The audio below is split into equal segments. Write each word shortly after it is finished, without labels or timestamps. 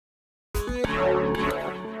My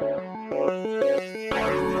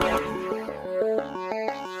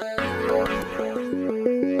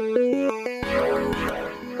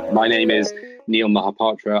name is Neil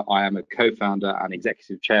Mahapatra. I am a co-founder and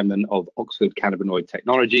executive chairman of Oxford Cannabinoid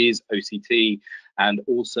Technologies, OCT, and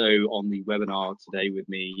also on the webinar today with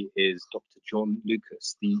me is Dr. John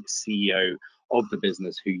Lucas, the CEO of the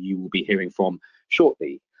business, who you will be hearing from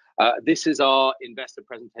shortly. This is our investor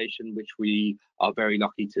presentation, which we are very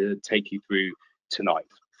lucky to take you through tonight.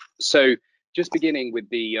 So just beginning with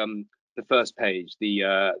the first page,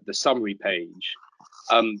 the summary page.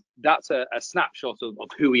 That's a snapshot of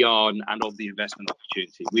who we are and of the investment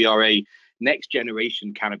opportunity. We are a next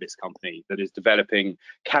generation cannabis company that is developing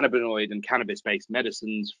cannabinoid and cannabis-based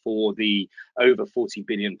medicines for the over £40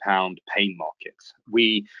 billion pain market.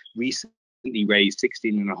 We recently raised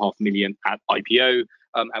 16.5 million at IPO,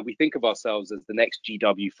 and we think of ourselves as the next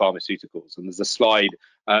GW Pharmaceuticals. And there's a slide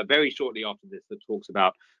very shortly after this that talks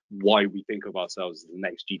about why we think of ourselves as the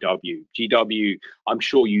next GW. GW, I'm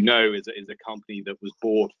sure you know, is a company that was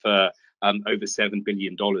bought for over $7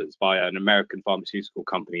 billion by an American pharmaceutical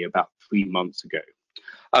company about 3 months ago.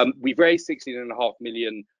 We've raised 16.5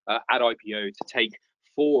 million at IPO to take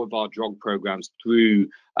 4 of our drug programs through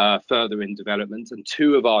further in development, and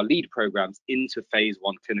 2 of our lead programs into phase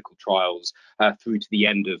 1 clinical trials through to the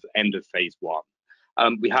end of phase 1.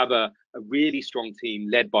 We have a really strong team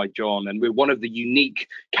led by John, and we're one of the unique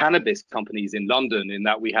cannabis companies in London in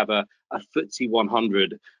that we have a FTSE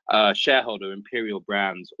 100 shareholder, Imperial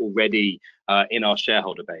Brands, already in our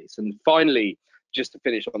shareholder base. And finally, just to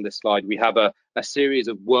finish on this slide, we have a series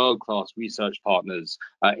of world-class research partners,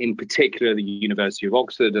 in particular the University of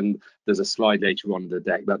Oxford, and there's a slide later on in the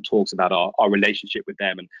deck that talks about our relationship with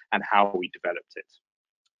them and how we developed it.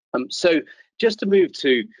 So just to move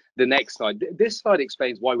to the next slide, this slide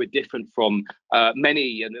explains why we're different from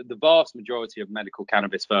many and the vast majority of medical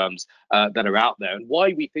cannabis firms that are out there, and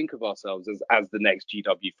why we think of ourselves as the next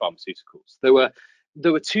GW Pharmaceuticals.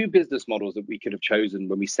 There were 2 business models that we could have chosen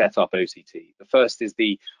when we set up OCT. The first is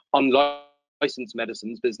the unlicensed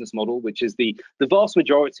medicines business model, which is the vast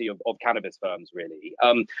majority of cannabis firms, really.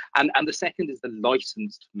 And the second is the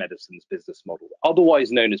licensed medicines business model,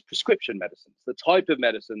 otherwise known as prescription medicines, the type of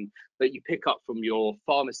medicine that you pick up from your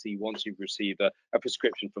pharmacy once you've received a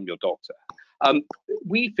prescription from your doctor.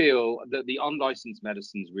 We feel that the unlicensed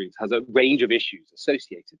medicines route has a range of issues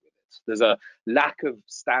associated with it. There's a lack of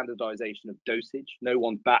standardization of dosage. No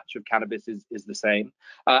one batch of cannabis is the same.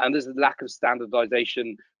 And there's a lack of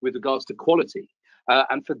standardization with regards to quality.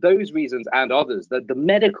 And for those reasons and others, the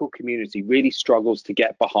medical community really struggles to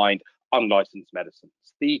get behind unlicensed medicines.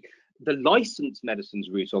 The licensed medicines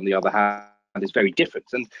route, on the other hand, is very different.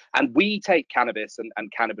 And we take cannabis and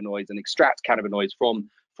cannabinoids and extract cannabinoids from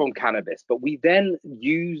cannabis, but we then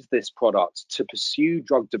use this product to pursue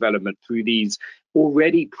drug development through these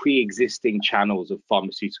already pre-existing channels of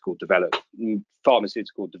pharmaceutical development,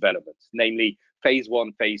 namely phase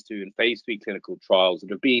 1, phase 2, and phase 3 clinical trials that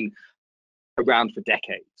have been around for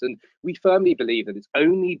decades. And we firmly believe that it's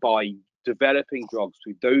only by developing drugs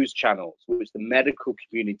through those channels, which the medical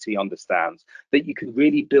community understands, that you can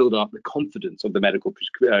really build up the confidence of the medical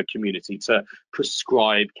community to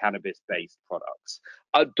prescribe cannabis-based products.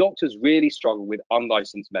 Doctors really struggle with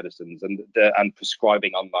unlicensed medicines and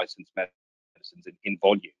prescribing unlicensed medicines in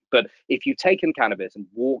volume. But if you've taken cannabis and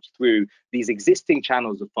walked through these existing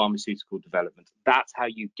channels of pharmaceutical development, that's how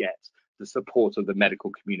you get the support of the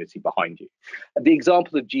medical community behind you. The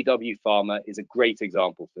example of GW Pharma is a great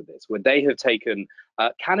example for this, where they have taken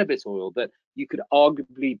cannabis oil that you could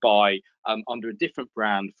arguably buy under a different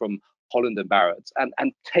brand from Holland & Barrett,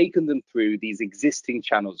 and taken them through these existing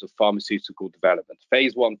channels of pharmaceutical development,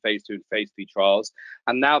 phase 1, phase 2, and phase 3 trials,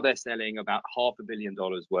 and now they're selling about $500 million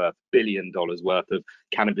worth of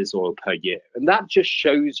cannabis oil per year. And that just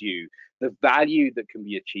shows you the value that can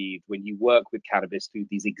be achieved when you work with cannabis through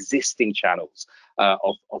these existing channels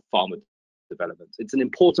of pharma development. It's an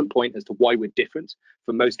important point as to why we're different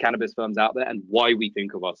from most cannabis firms out there and why we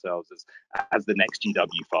think of ourselves as the next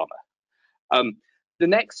GW Pharma. The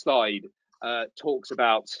next slide talks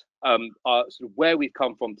about sort of where we've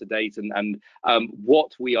come from to date and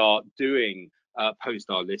what we are doing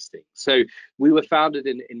post our listing. So we were founded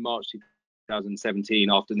in March 2017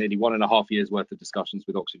 after nearly 1.5 years worth of discussions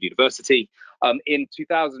with Oxford University. In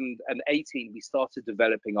 2018, we started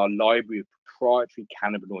developing our library of proprietary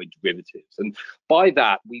cannabinoid derivatives. And by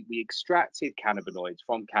that, we extracted cannabinoids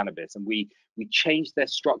from cannabis, and we changed their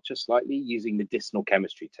structure slightly using medicinal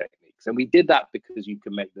chemistry techniques. And we did that because you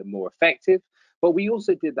can make them more effective, but we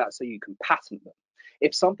also did that so you can patent them.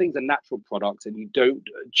 if something's a natural product and you don't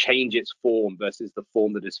change its form versus the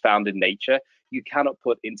form that is found in nature, you cannot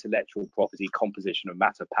put intellectual property, composition of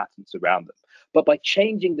matter patents around them. But by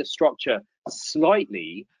changing the structure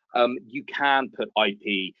slightly, you can put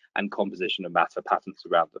IP and composition of matter patents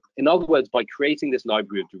around them. In other words, by creating this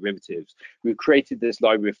library of derivatives, we've created this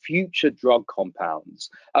library of future drug compounds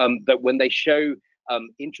that when they show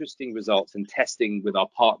interesting results in testing with our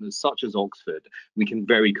partners such as Oxford, we can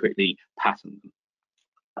very quickly patent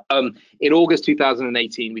them. In August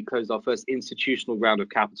 2018, we closed our first institutional round of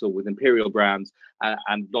capital with Imperial Brands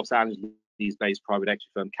and Los Angeles-based private equity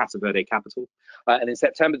firm Casa Verde Capital. And in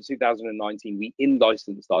September 2019, we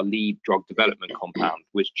in-licensed our lead drug development compound,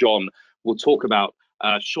 which John will talk about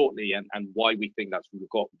shortly, and why we think that's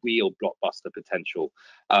got real blockbuster potential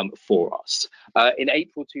for us. In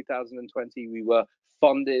April 2020, we were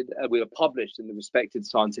published in the respected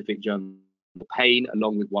scientific journal Pain,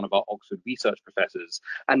 along with one of our Oxford research professors.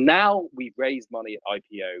 And now we've raised money at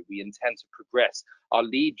IPO. We intend to progress our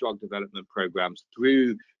lead drug development programs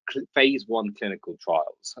through phase 1 clinical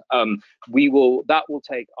trials. That will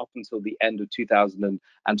take up until the end of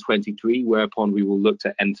 2023, whereupon we will look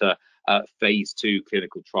to enter phase 2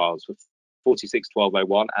 clinical trials for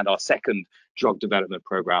 461201 and our second drug development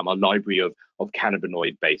program, our library of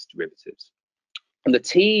cannabinoid-based derivatives. And the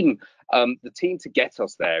team to get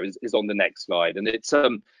us there is on the next slide, and it's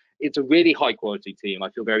a really high quality team.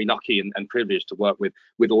 I feel very lucky and privileged to work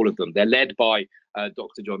with all of them. They're led by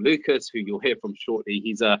Dr. John Lucas, who you'll hear from shortly.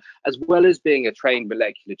 He's as well as being a trained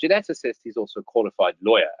molecular geneticist, he's also a qualified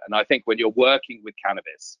lawyer. And I think when you're working with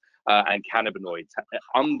cannabis and cannabinoids,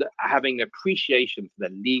 having appreciation for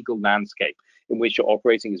the legal landscape in which you're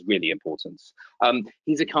operating is really important.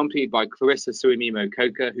 He's accompanied by Clarissa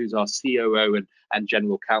Suimimo-Coker, who's our COO and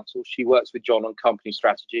General Counsel. She works with John on company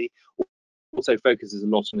strategy, also focuses a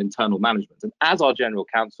lot on internal management, and as our General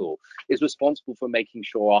Counsel is responsible for making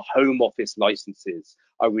sure our home office licenses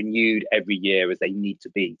are renewed every year as they need to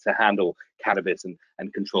be to handle cannabis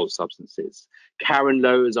and controlled substances. Karen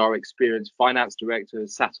Lowe is our experienced finance director,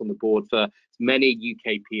 has sat on the board for many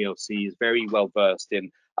UK PLCs, very well versed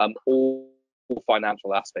in all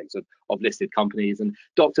financial aspects of listed companies. And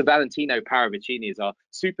Dr. Valentino Paravicini is our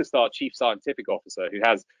superstar chief scientific officer, who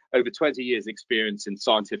has over 20 years experience in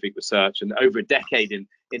scientific research and over a decade in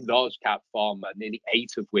large cap pharma, nearly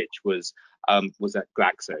 8 of which was at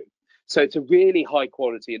Glaxo. So it's a really high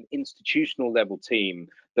quality and institutional level team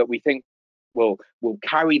that we think will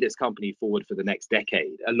carry this company forward for the next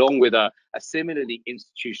decade, along with a similarly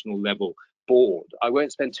institutional level board. I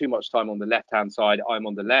won't spend too much time on the left-hand side. I'm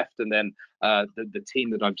on the left, and then the team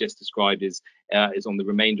that I've just described is on the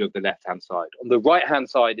remainder of the left-hand side. On the right-hand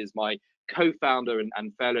side is my co-founder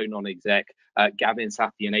and fellow non-exec, Gavin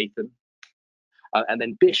Sathyanathan. And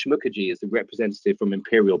then Bish Mukherjee is the representative from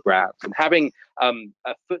Imperial Brands. And having a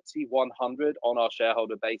FTSE 100 on our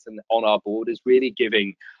shareholder base and on our board is really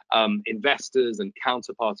giving investors and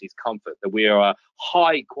counterparties comfort that we are a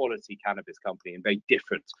high quality cannabis company and very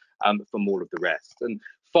different from all of the rest. And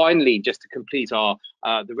finally, just to complete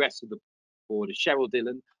the rest of the board is Cheryl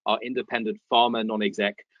Dillon, our independent pharma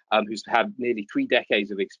non-exec, who's had nearly 3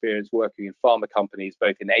 decades of experience working in pharma companies,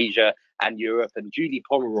 both in Asia and Europe. And Julie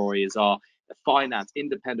Pomeroy is our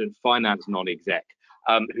independent finance non-exec,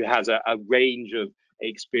 who has a range of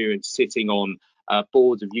experience sitting on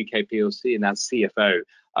boards of UK PLC and as CFO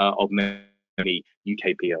of many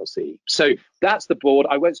UK PLC. So that's the board.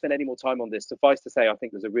 I won't spend any more time on this. Suffice to say, I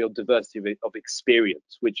think there's a real diversity of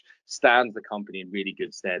experience, which stands the company in really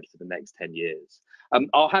good stead for the next 10 years.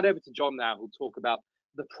 I'll hand over to John now, who'll talk about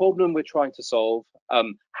the problem we're trying to solve,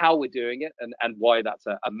 how we're doing it, and why that's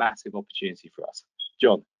a massive opportunity for us.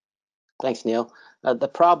 John. Thanks, Neil. The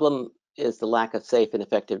problem is the lack of safe and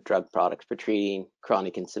effective drug products for treating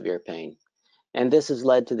chronic and severe pain. And this has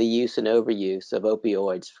led to the use and overuse of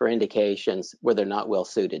opioids for indications where they're not well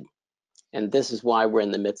suited. And this is why we're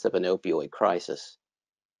in the midst of an opioid crisis.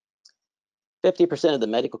 50% of the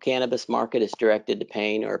medical cannabis market is directed to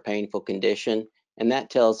pain or a painful condition, and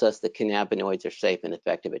that tells us that cannabinoids are safe and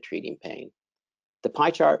effective at treating pain. The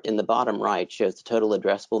pie chart in the bottom right shows the total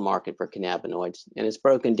addressable market for cannabinoids, and it's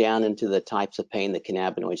broken down into the types of pain that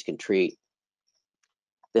cannabinoids can treat.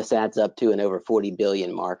 This adds up to an over 40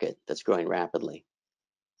 billion market that's growing rapidly.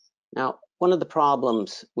 Now, one of the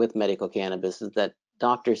problems with medical cannabis is that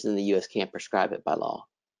doctors in the US can't prescribe it by law,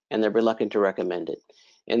 and they're reluctant to recommend it.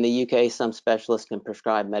 In the UK, some specialists can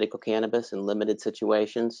prescribe medical cannabis in limited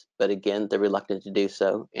situations, but again, they're reluctant to do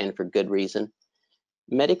so, and for good reason.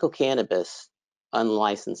 Medical cannabis,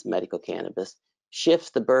 unlicensed medical cannabis,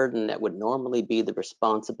 shifts the burden that would normally be the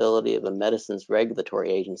responsibility of a medicines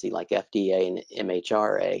regulatory agency like FDA and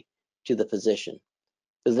MHRA to the physician.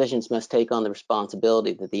 Physicians must take on the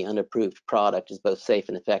responsibility that the unapproved product is both safe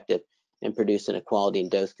and effective and produced in a quality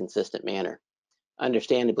and dose consistent manner.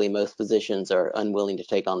 Understandably, most physicians are unwilling to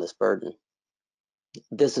take on this burden.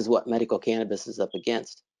 This is what medical cannabis is up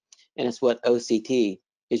against, and it's what OCT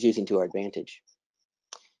is using to our advantage.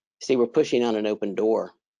 See, we're pushing on an open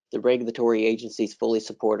door. The regulatory agencies fully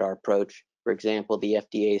support our approach. For example, the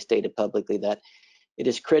FDA stated publicly that it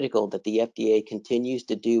is critical that the FDA continues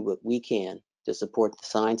to do what we can to support the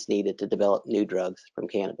science needed to develop new drugs from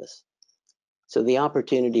cannabis. So the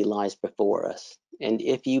opportunity lies before us. And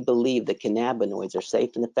if you believe that cannabinoids are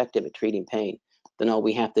safe and effective at treating pain, then all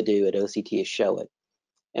we have to do at OCT is show it.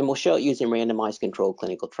 And we'll show it using randomized controlled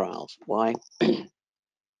clinical trials. Why?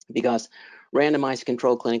 Because randomized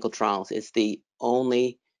controlled clinical trials is the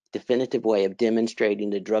only definitive way of demonstrating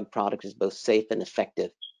the drug product is both safe and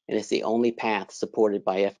effective, and it's the only path supported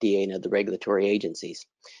by FDA and other regulatory agencies.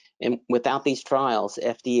 And without these trials,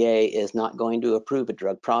 FDA is not going to approve a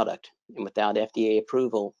drug product. And without FDA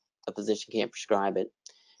approval, a physician can't prescribe it.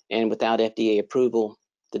 And without FDA approval,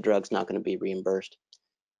 the drug's not going to be reimbursed.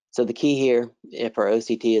 So the key here for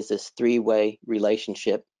OCT is this three-way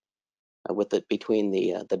relationship between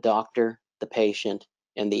the doctor, the patient,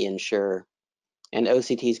 and the insurer. And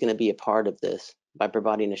OCT is going to be a part of this by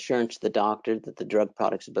providing assurance to the doctor that the drug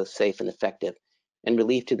products are both safe and effective, and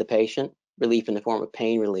relief to the patient, relief in the form of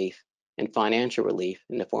pain relief, and financial relief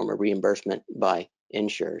in the form of reimbursement by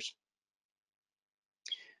insurers.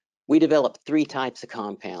 We developed three types of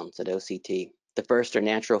compounds at OCT. The first are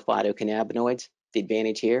natural phytocannabinoids. The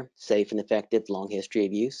advantage here, safe and effective, long history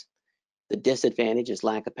of use. The disadvantage is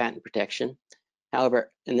lack of patent protection.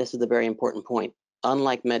 However, and this is a very important point,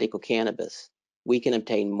 unlike medical cannabis, we can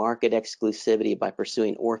obtain market exclusivity by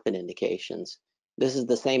pursuing orphan indications. This is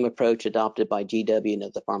the same approach adopted by GW and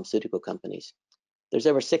other pharmaceutical companies. There's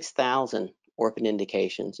over 6,000 orphan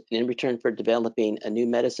indications, and in return for developing a new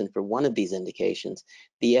medicine for one of these indications,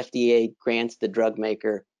 the FDA grants the drug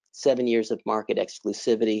maker 7 years of market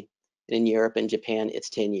exclusivity, and in Europe and Japan, it's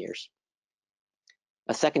 10 years.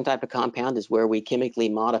 A second type of compound is where we chemically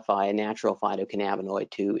modify a natural phytocannabinoid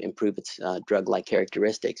to improve its drug-like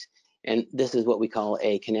characteristics. And this is what we call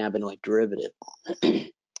a cannabinoid derivative.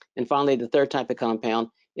 And finally, the third type of compound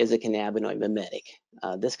is a cannabinoid mimetic.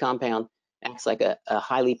 This compound acts like a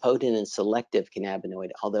highly potent and selective cannabinoid,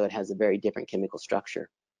 although it has a very different chemical structure.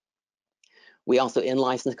 We also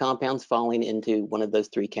in-license compounds falling into one of those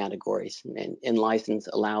three categories. And in-license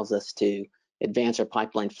allows us to advance our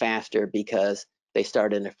pipeline faster because they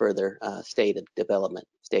start in a further stage in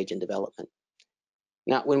development.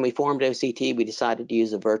 Now, when we formed OCT, we decided to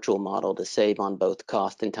use a virtual model to save on both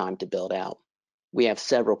cost and time to build out. We have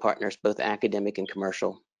several partners, both academic and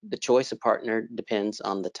commercial. The choice of partner depends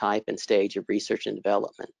on the type and stage of research and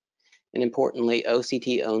development. And importantly,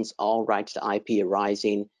 OCT owns all rights to IP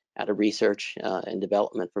arising out of research and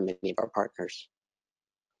development for many of our partners.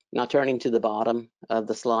 Now, turning to the bottom of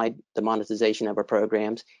the slide, the monetization of our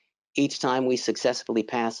programs. Each time we successfully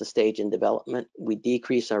pass a stage in development, we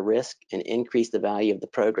decrease our risk and increase the value of the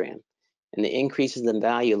program. And the increases in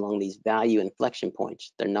value along these value inflection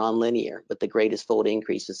points, they're nonlinear, but the greatest fold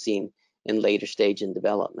increase is seen in later stage in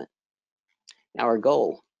development. Now, our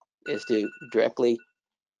goal is to directly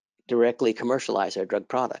commercialize our drug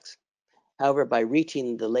products. However, by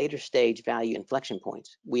reaching the later stage value inflection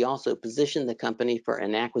points, we also position the company for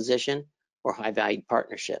an acquisition or high-valued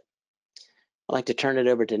partnership. I'd like to turn it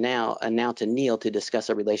over to now to Neil to discuss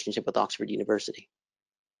our relationship with Oxford University.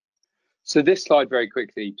 So this slide very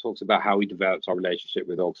quickly talks about how we developed our relationship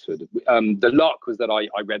with Oxford. The luck was that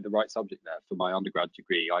I read the right subject there for my undergrad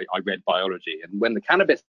degree. I read biology, and when the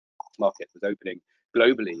cannabis market was opening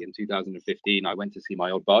globally in 2015, I went to see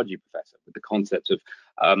my old biology professor with the concept of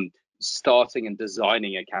starting and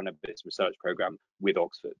designing a cannabis research program with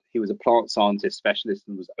Oxford. He was a plant scientist specialist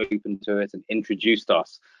and was open to it and introduced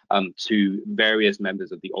us to various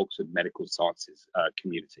members of the Oxford medical sciences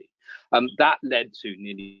community. That led to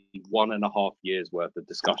nearly 1.5 years worth of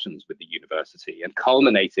discussions with the university and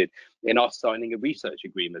culminated in us signing a research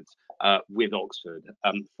agreement with Oxford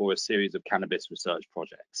for a series of cannabis research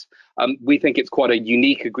projects. We think it's quite a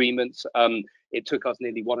unique agreement. It took us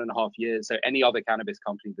nearly 1.5 years. So any other cannabis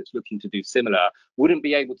company that's looking to do similar wouldn't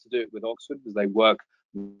be able to do it with Oxford because they work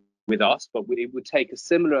with us, but it would take a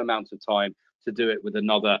similar amount of time to do it with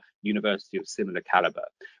another university of similar caliber.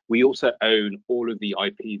 We also own all of the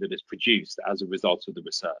IP that is produced as a result of the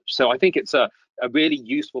research. So I think it's a really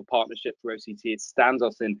useful partnership for OCT. It stands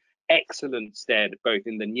us in excellent stead, both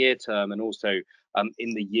in the near term and also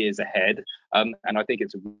in the years ahead. And I think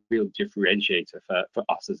it's a real differentiator for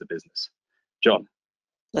us as a business. John.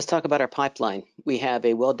 Let's talk about our pipeline. We have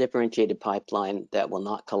a well-differentiated pipeline that will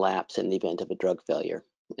not collapse in the event of a drug failure,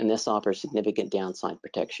 and this offers significant downside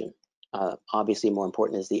protection. Obviously, more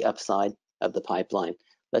important is the upside of the pipeline.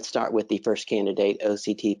 Let's start with the first candidate,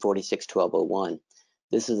 OCT 461201.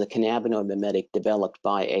 This is a cannabinoid mimetic developed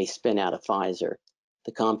by a spin-out of Pfizer.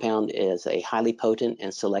 The compound is a highly potent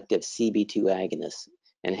and selective CB2 agonist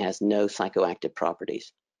and has no psychoactive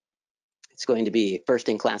properties. It's going to be a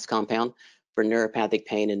first-in-class compound for neuropathic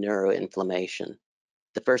pain and neuroinflammation.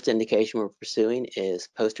 The first indication we're pursuing is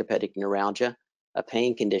postherpetic neuralgia, a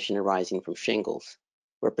pain condition arising from shingles.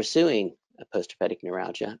 We're pursuing postherpetic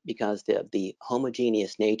neuralgia because of the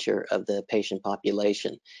homogeneous nature of the patient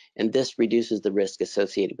population, and this reduces the risk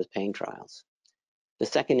associated with pain trials. The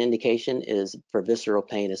second indication is for visceral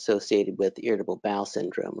pain associated with irritable bowel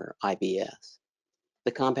syndrome, or IBS.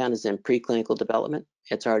 The compound is in preclinical development.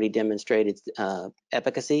 It's already demonstrated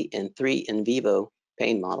efficacy in 3 in vivo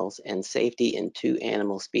pain models and safety in 2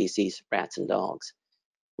 animal species, rats and dogs.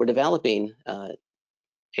 We're developing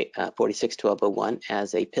 461201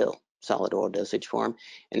 as a pill, solid oral dosage form,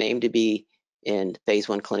 and aim to be in phase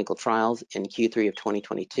 1 clinical trials in Q3 of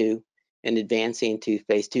 2022 and advancing to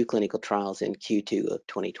phase 2 clinical trials in Q2 of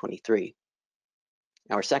 2023.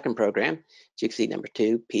 Our second program, GC number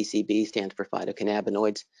 2, PCB, stands for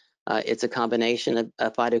phytocannabinoids. It's a combination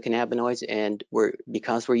of phytocannabinoids, and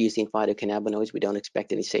because we're using phytocannabinoids, we don't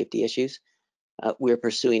expect any safety issues. We're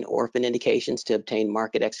pursuing orphan indications to obtain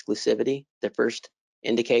market exclusivity. The first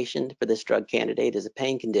indication for this drug candidate is a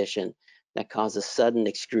pain condition that causes sudden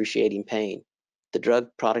excruciating pain. The drug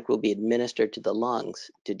product will be administered to the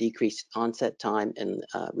lungs to decrease onset time and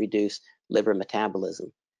reduce liver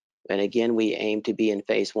metabolism. And again, we aim to be in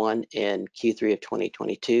phase 1 in Q3 of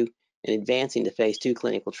 2022 and advancing to phase 2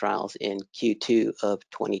 clinical trials in Q2 of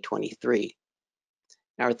 2023.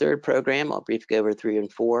 Our third program, I'll briefly go over 3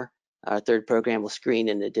 and 4. Our third program will screen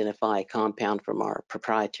and identify a compound from our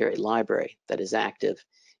proprietary library that is active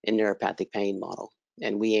in neuropathic pain model.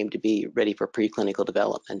 And we aim to be ready for preclinical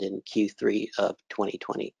development in Q2, of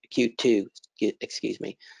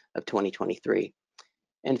 2023.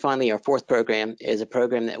 And finally, our fourth program is a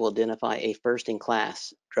program that will identify a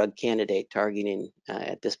first-in-class drug candidate targeting,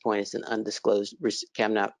 at this point, it's an undisclosed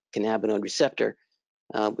cannabinoid receptor.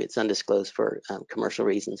 It's undisclosed for commercial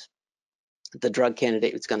reasons. The drug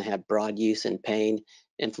candidate is going to have broad use in pain,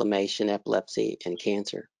 inflammation, epilepsy, and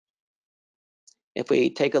cancer. If we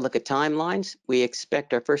take a look at timelines, we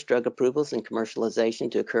expect our first drug approvals and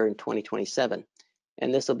commercialization to occur in 2027,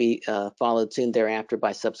 and this will be followed soon thereafter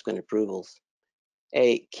by subsequent approvals.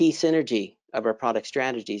 A key synergy of our product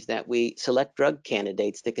strategy is that we select drug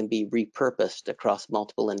candidates that can be repurposed across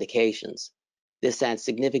multiple indications. This adds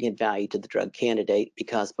significant value to the drug candidate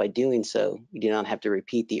because by doing so, you do not have to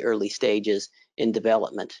repeat the early stages in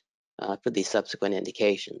development for the subsequent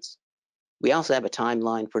indications. We also have a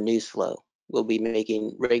timeline for news flow. We'll be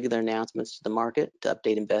making regular announcements to the market to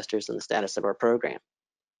update investors on the status of our program.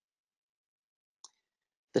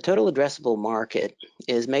 The total addressable market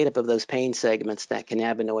is made up of those pain segments that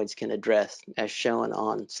cannabinoids can address, as shown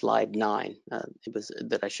on slide 9,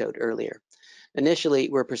 that I showed earlier. Initially,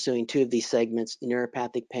 we're pursuing 2 of these segments,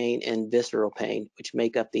 neuropathic pain and visceral pain, which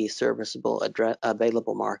make up the serviceable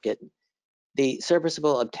available market. The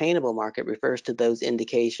serviceable obtainable market refers to those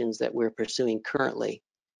indications that we're pursuing currently.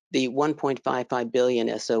 The 1.55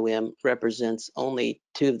 billion SOM represents only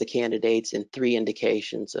 2 of the candidates and 3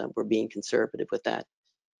 indications. We're being conservative with that.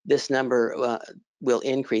 This number will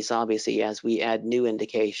increase, obviously, as we add new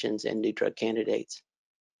indications and new drug candidates.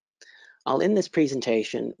 I'll end this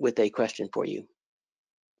presentation with a question for you.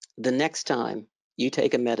 The next time you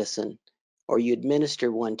take a medicine or you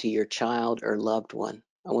administer one to your child or loved one,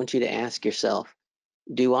 I want you to ask yourself,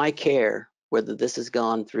 do I care whether this has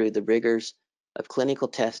gone through the rigors of clinical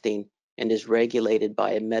testing and is regulated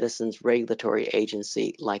by a medicines regulatory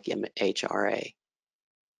agency like MHRA?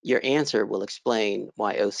 Your answer will explain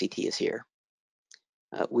why OCT is here.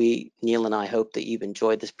 Neil and I hope that you've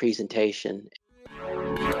enjoyed this presentation.